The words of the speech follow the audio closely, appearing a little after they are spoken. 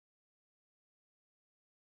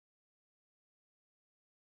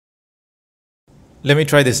Let me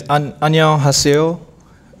try this. Annyeonghaseyo.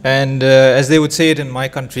 And as they would say it in my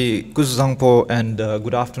country, Kuzangpo, and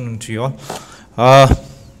good afternoon to you all.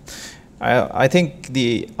 I think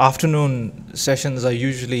the afternoon sessions are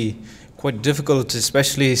usually quite difficult,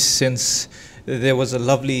 especially since there was a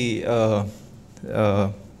lovely, I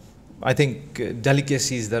think,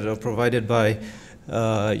 delicacies that are provided by,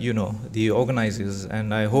 you know, the organizers.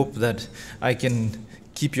 And I hope that I can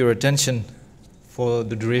keep your attention for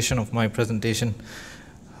the duration of my presentation.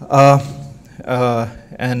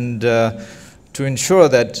 And to ensure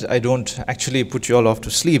that I don't actually put you all off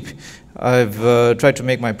to sleep, I've tried to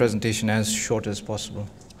make my presentation as short as possible.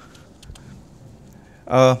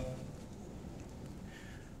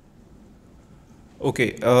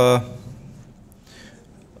 Okay,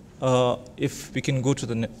 if we can go to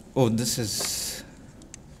the, oh, this is,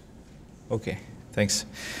 okay, thanks.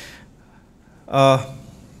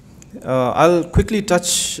 I'll quickly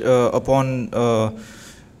touch upon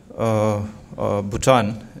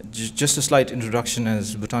Bhutan. Just a slight introduction,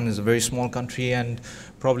 as Bhutan is a very small country and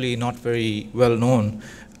probably not very well known.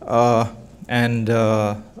 I'll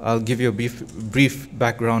give you a brief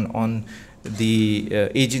background on the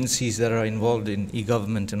agencies that are involved in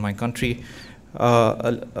e-government in my country.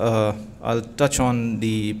 I'll touch on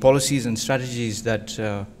the policies and strategies that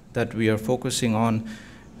we are focusing on,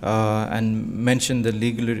 and mention the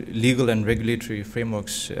legal and regulatory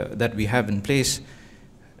frameworks that we have in place,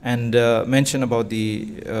 and mention about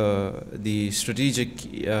the strategic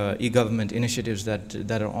e-government initiatives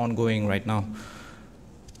that are ongoing right now.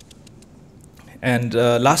 And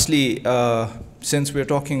lastly, since we're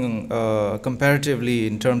talking comparatively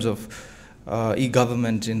in terms of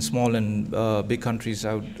e-government in small and big countries,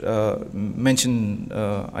 I would mention,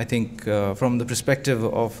 I think, from the perspective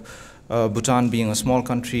of Bhutan being a small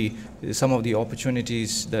country, some of the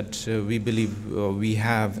opportunities that we believe we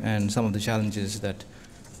have, and some of the challenges that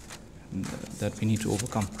we need to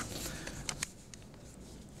overcome.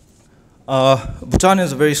 Bhutan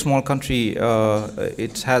is a very small country.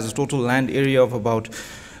 It has a total land area of about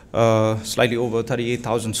slightly over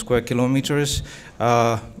 38,000 square kilometers.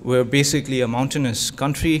 We're basically a mountainous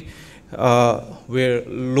country. We're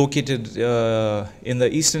located in the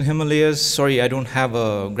eastern Himalayas. Sorry, I don't have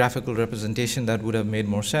a graphical representation. That would have made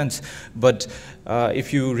more sense. But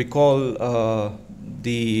if you recall,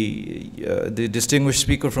 the distinguished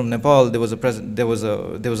speaker from Nepal, there was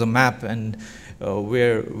a map, and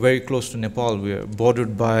we're very close to Nepal. We're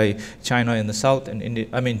bordered by China in the south, and India,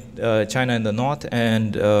 China in the north,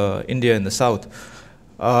 and India in the south.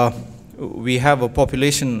 We have a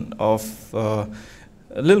population of a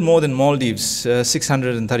little more than Maldives,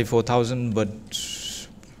 634,000, but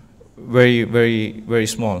very, very, very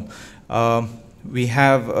small. We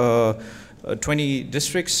have 20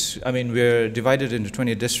 districts. I mean, we're divided into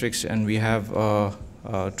 20 districts, and we have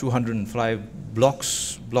 205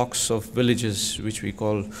 blocks of villages, which we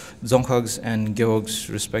call dzongkhags and gyeogs,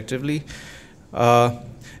 respectively. The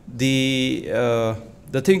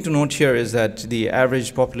thing to note here is that the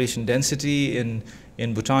average population density in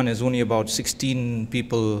Bhutan is only about 16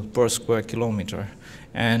 people per square kilometer,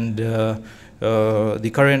 and the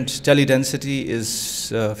current tele-density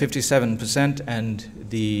is 57%, and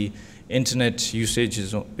the internet usage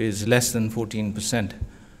is less than 14%.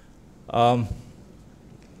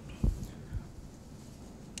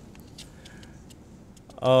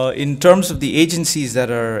 In terms of the agencies that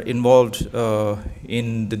are involved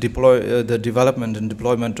in the development and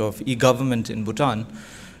deployment of e-government in Bhutan,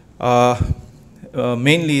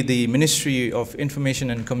 mainly the Ministry of Information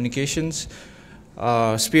and Communications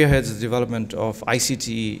spearheads the development of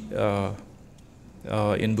ICT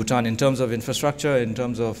in Bhutan in terms of infrastructure, in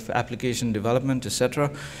terms of application development,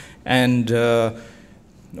 etc. And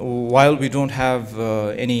while we don't have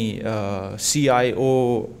any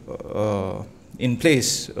CIO in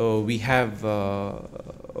place, we have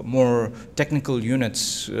more technical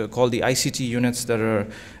units called the ICT units that are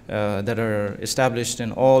established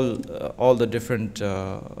in all the different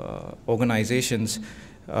organizations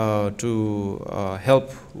to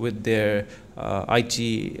help with their IT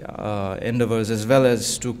endeavors, as well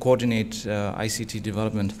as to coordinate ICT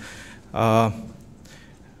development.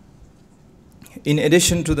 In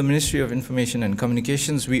addition to the Ministry of Information and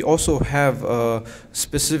Communications, we also have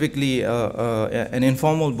specifically an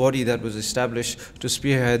informal body that was established to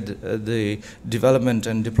spearhead the development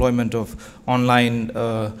and deployment of online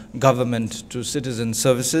government to citizen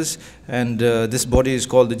services. And this body is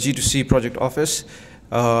called the G2C Project Office.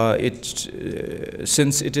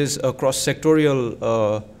 Since it is a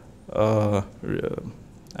cross-sectorial,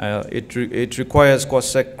 it requires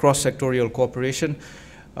cross-sectorial cooperation.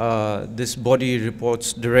 This body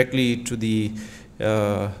reports directly to the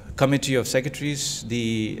committee of secretaries.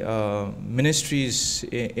 The ministries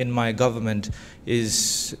in my government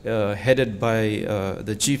is headed by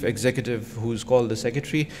the chief executive, who's called the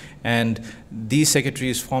secretary, and these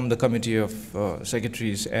secretaries form the committee of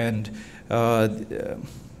secretaries. And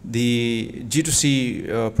the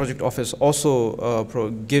G2C project office also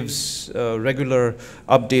gives regular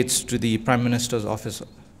updates to the Prime Minister's office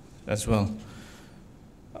as well.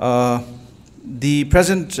 The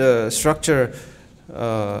present structure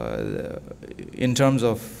in terms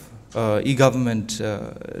of e-government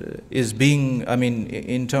is being,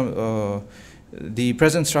 the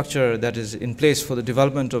present structure that is in place for the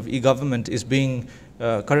development of e-government is being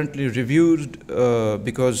currently reviewed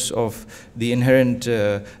because of the inherent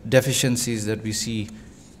deficiencies that we see.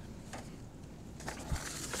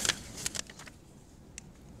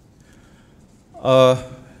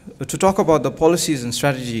 To talk about the policies and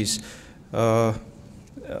strategies, I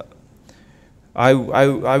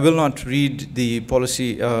will not read the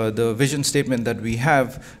policy, the vision statement that we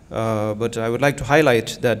have, but I would like to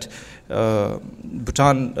highlight that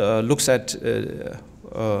Bhutan looks at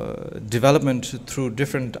development through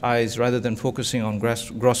different eyes rather than focusing on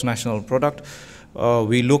gross national product.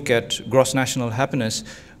 We look at gross national happiness.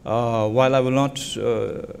 While I will not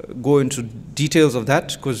go into details of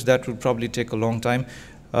that, because that would probably take a long time,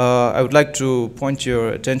 I would like to point your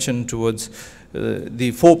attention towards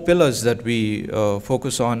the 4 pillars that we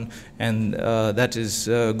focus on, and that is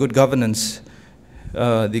good governance,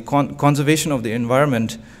 the conservation of the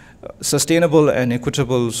environment, sustainable and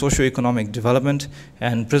equitable socio-economic development,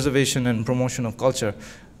 and preservation and promotion of culture.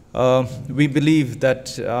 We believe that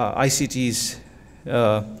ICTs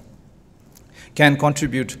can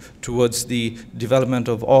contribute towards the development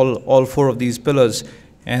of all 4 of these pillars,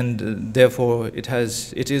 and therefore it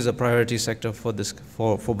is a priority sector for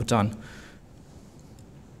Bhutan.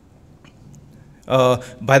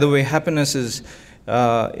 By the way, happiness is,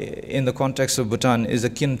 in the context of Bhutan, is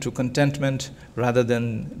akin to contentment rather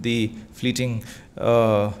than the fleeting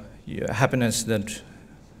happiness that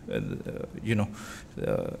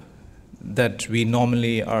that we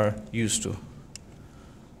normally are used to.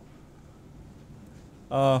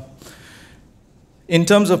 In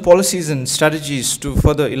terms of policies and strategies, to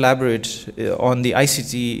further elaborate on the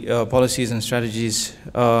ICT policies and strategies,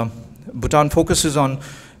 Bhutan focuses on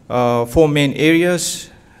 4 main areas.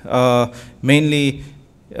 Mainly,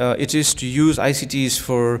 it is to use ICTs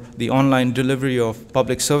for the online delivery of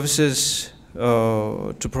public services,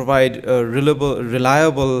 to provide a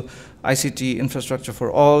reliable ICT infrastructure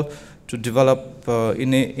for all, to develop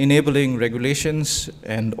enabling regulations,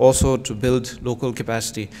 and also to build local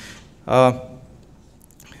capacity.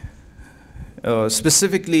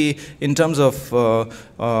 Specifically, in terms of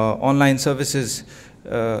online services,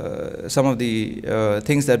 some of the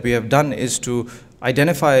things that we have done is to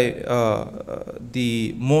identify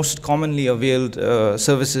the most commonly availed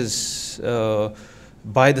services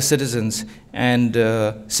by the citizens, and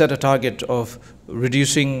set a target of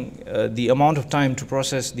reducing the amount of time to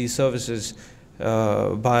process these services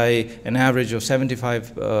by an average of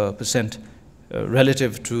 75%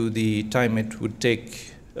 relative to the time it would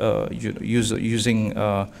take using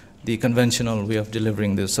the conventional way of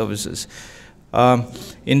delivering the services.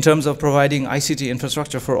 In terms of providing ICT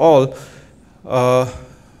infrastructure for all,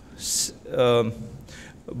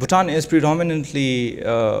 Bhutan is predominantly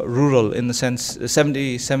rural, in the sense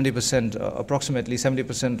 70%, approximately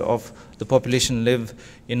 70% of the population live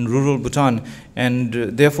in rural Bhutan, and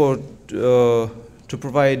therefore to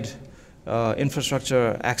provide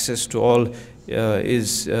infrastructure access to all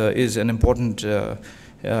is an important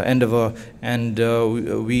endeavor, and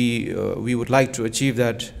we would like to achieve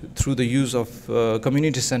that through the use of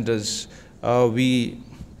community centers.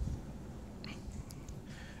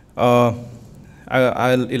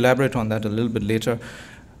 I'll elaborate on that a little bit later.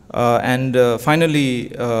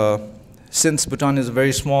 Finally, since Bhutan is a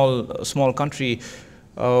very small country,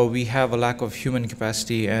 we have a lack of human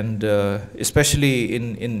capacity, and especially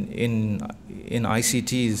in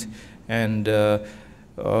ICTs, and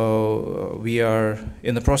we are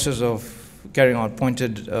in the process of carrying out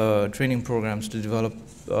pointed training programs to develop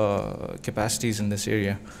capacities in this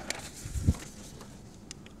area.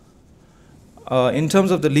 In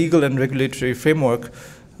terms of the legal and regulatory framework,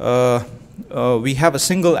 we have a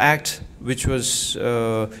single act which was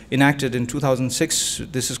enacted in 2006.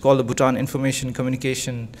 This is called the Bhutan Information,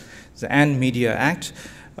 Communications and Media Act.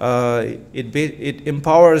 It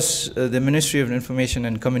empowers the Ministry of Information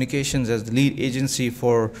and Communications as the lead agency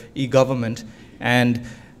for e-government, and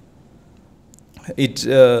It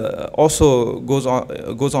also goes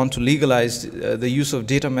on to legalize the use of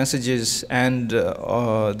data messages and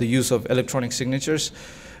the use of electronic signatures.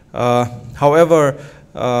 However,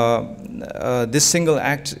 this single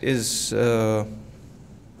act is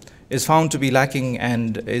found to be lacking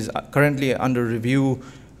and is currently under review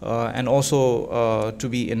and also to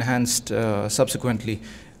be enhanced subsequently.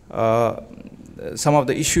 Some of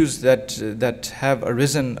the issues that have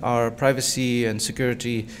arisen are privacy and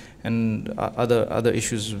security and other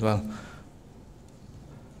issues as well.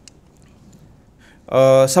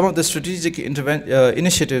 Some of the strategic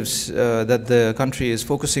initiatives that the country is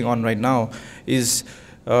focusing on right now is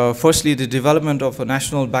firstly the development of a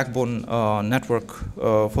national backbone network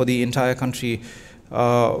for the entire country.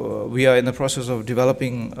 We are in the process of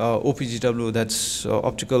developing OPGW, that's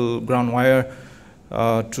optical ground wire,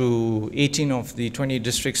 to 18 of the 20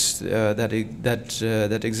 districts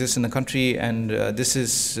that exist in the country, and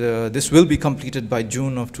this will be completed by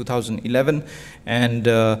June of 2011, and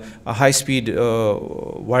a high-speed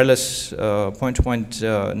wireless point-to-point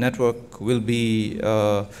network will be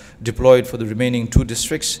deployed for the remaining 2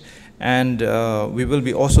 districts, and we will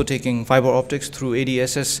be also taking fiber optics through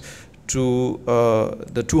ADSS to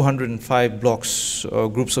the 205 blocks,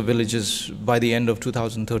 groups of villages by the end of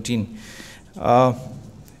 2013.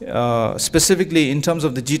 Specifically in terms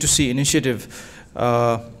of the G2C initiative,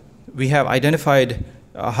 we have identified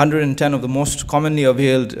 110 of the most commonly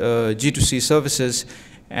availed G2C services,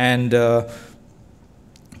 and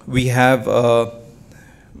we have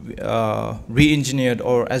re-engineered,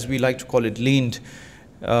 or as we like to call it, leaned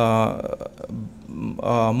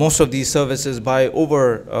most of these services by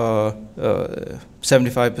over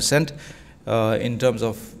 75%. In terms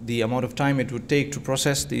of the amount of time it would take to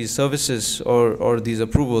process these services or these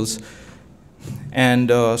approvals. And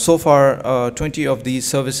so far, 20 of these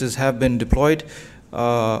services have been deployed.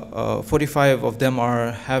 45 of them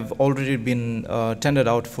have already been tendered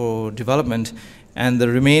out for development, and the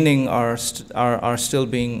remaining are still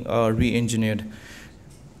being re-engineered.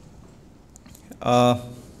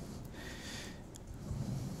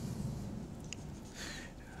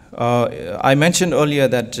 I mentioned earlier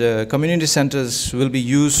that community centers will be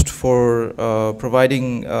used for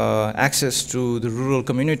providing access to the rural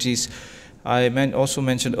communities. I also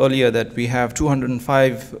mentioned earlier that we have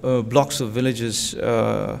 205 blocks of villages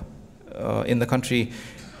in the country.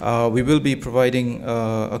 We will be providing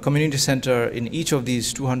a community center in each of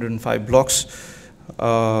these 205 blocks.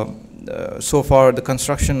 So far, the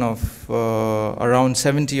construction of around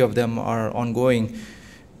 70 of them are ongoing.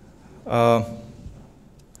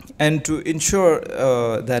 And to ensure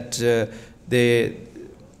that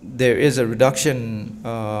there is a reduction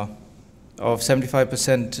of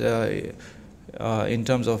 75% in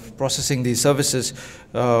terms of processing these services,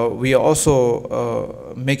 we are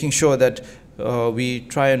also making sure that we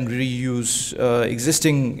try and reuse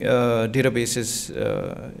existing databases,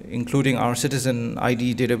 including our citizen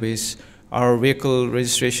ID database, our vehicle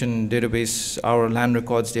registration database, our land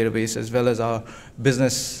records database, as well as our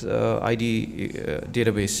business ID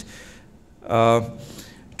database.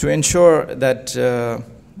 To ensure that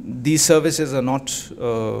these services are not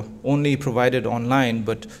only provided online,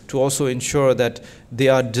 but to also ensure that they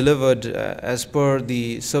are delivered as per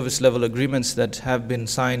the service level agreements that have been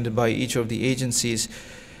signed by each of the agencies.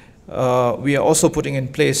 We are also putting in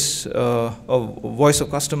place a voice of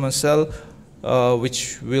customer cell,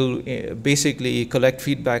 which will basically collect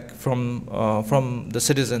feedback from the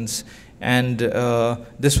citizens, and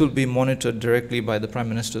this will be monitored directly by the Prime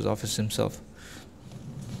Minister's office himself.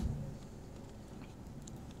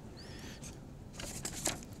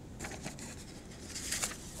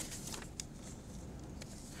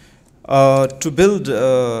 To build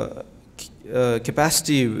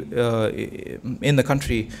capacity in the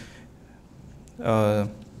country,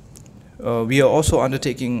 we are also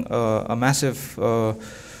undertaking a massive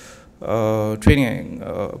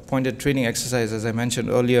pointed training exercise, as I mentioned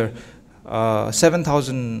earlier. Over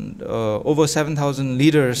 7,000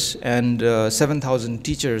 leaders and 7,000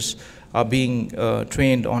 teachers are being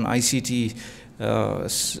trained on ICT,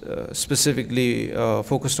 specifically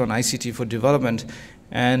focused on ICT for development.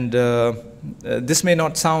 And this may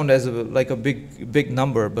not sound as like a big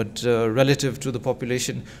number, but relative to the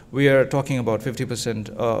population, we are talking about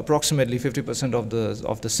 50%, approximately 50% of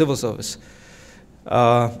the civil service.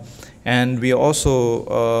 And we are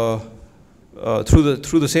also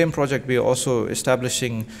through the same project, we are also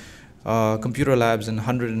establishing computer labs in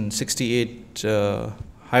 168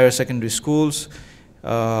 higher secondary schools,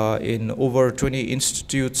 in over 20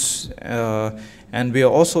 institutes, and we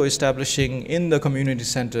are also establishing in the community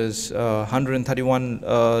centers 131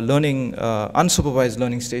 unsupervised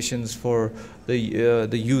learning stations for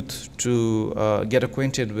the youth to get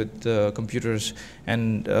acquainted with computers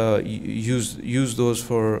and use those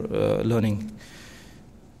for learning.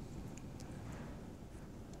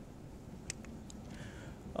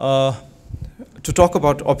 To talk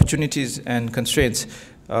about opportunities and constraints,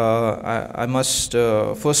 I must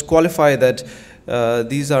first qualify that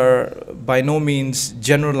these are by no means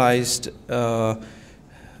generalized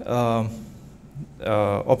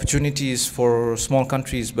opportunities for small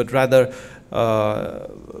countries, but rather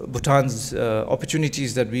Bhutan's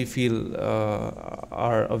opportunities that we feel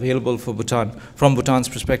are available for Bhutan, from Bhutan's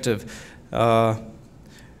perspective.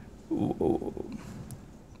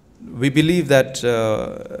 We believe that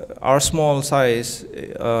our small size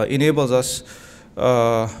enables us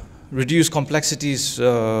reduce complexities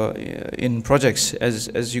in projects.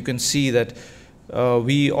 As you can see that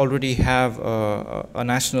we already have a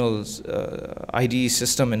national ID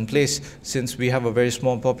system in place. Since we have a very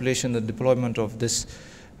small population, the deployment of this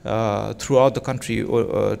throughout the country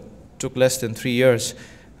took less than 3 years.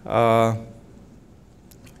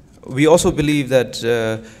 We also believe that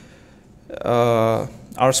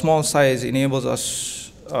our small size enables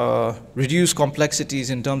us reduce complexities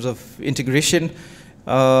in terms of integration,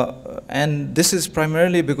 and this is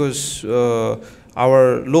primarily because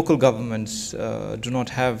our local governments do not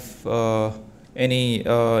have any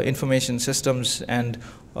information systems, and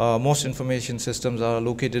most information systems are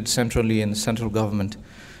located centrally in central government.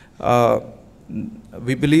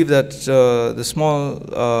 We believe that the small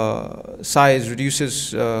size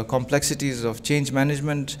reduces complexities of change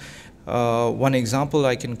management. One example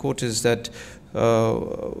I can quote is that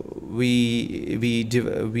we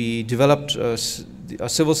developed a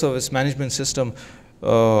civil service management system,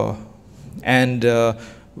 and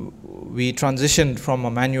we transitioned from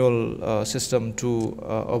a manual system to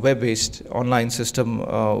a web-based online system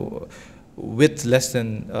with less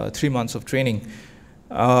than 3 months of training.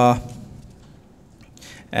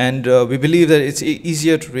 And we believe that it's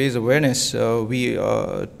easier to raise awareness.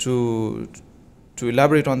 To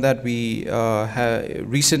elaborate on that, we have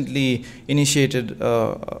recently initiated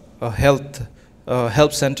a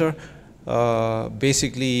help center.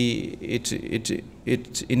 Basically, it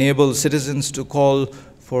enables citizens to call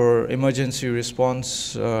for emergency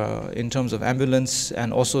response in terms of ambulance,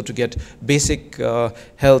 and also to get basic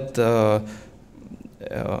health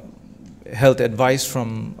advice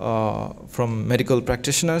from medical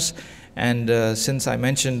practitioners. And since I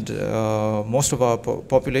mentioned most of our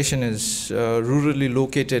population is rurally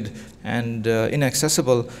located and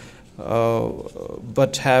inaccessible,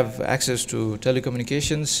 but have access to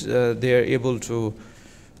telecommunications, they are able to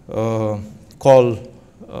call,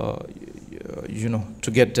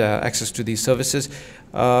 to get access to these services.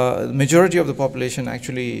 The majority of the population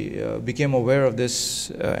actually became aware of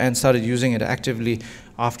this and started using it actively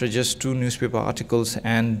after just 2 newspaper articles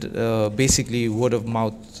and basically word of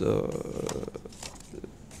mouth.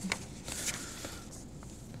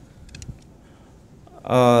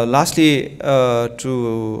 Lastly,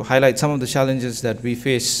 to highlight some of the challenges that we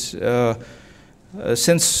face,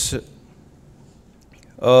 since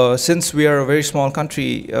we are a very small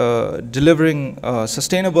country, delivering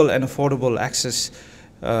sustainable and affordable access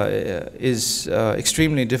is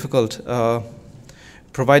extremely difficult.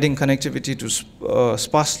 Providing connectivity to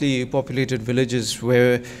sparsely populated villages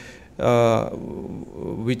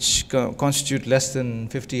which constitute less than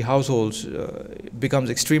 50 households becomes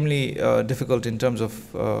extremely difficult in terms of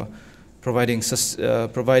providing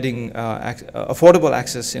affordable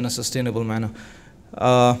access in a sustainable manner.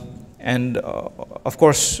 And of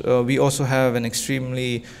course, we also have an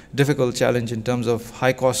extremely difficult challenge in terms of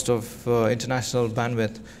high cost of international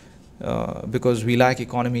bandwidth because we lack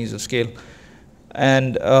economies of scale.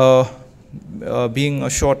 And being a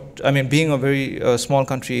very small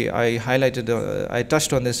country, I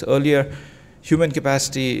touched on this earlier. Human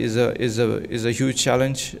capacity is a huge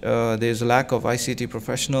challenge. There's a lack of ICT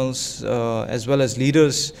professionals as well as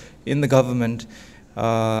leaders in the government.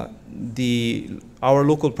 Our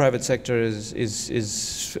local private sector is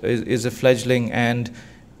a fledgling, and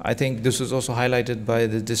I think this was also highlighted by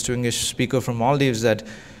the distinguished speaker from Maldives, that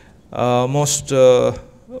most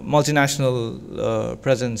multinational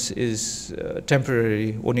presence is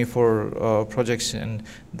temporary, only for projects, and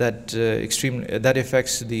that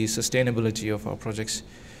affects the sustainability of our projects.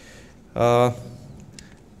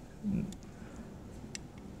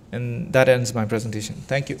 And that ends my presentation.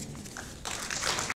 Thank you.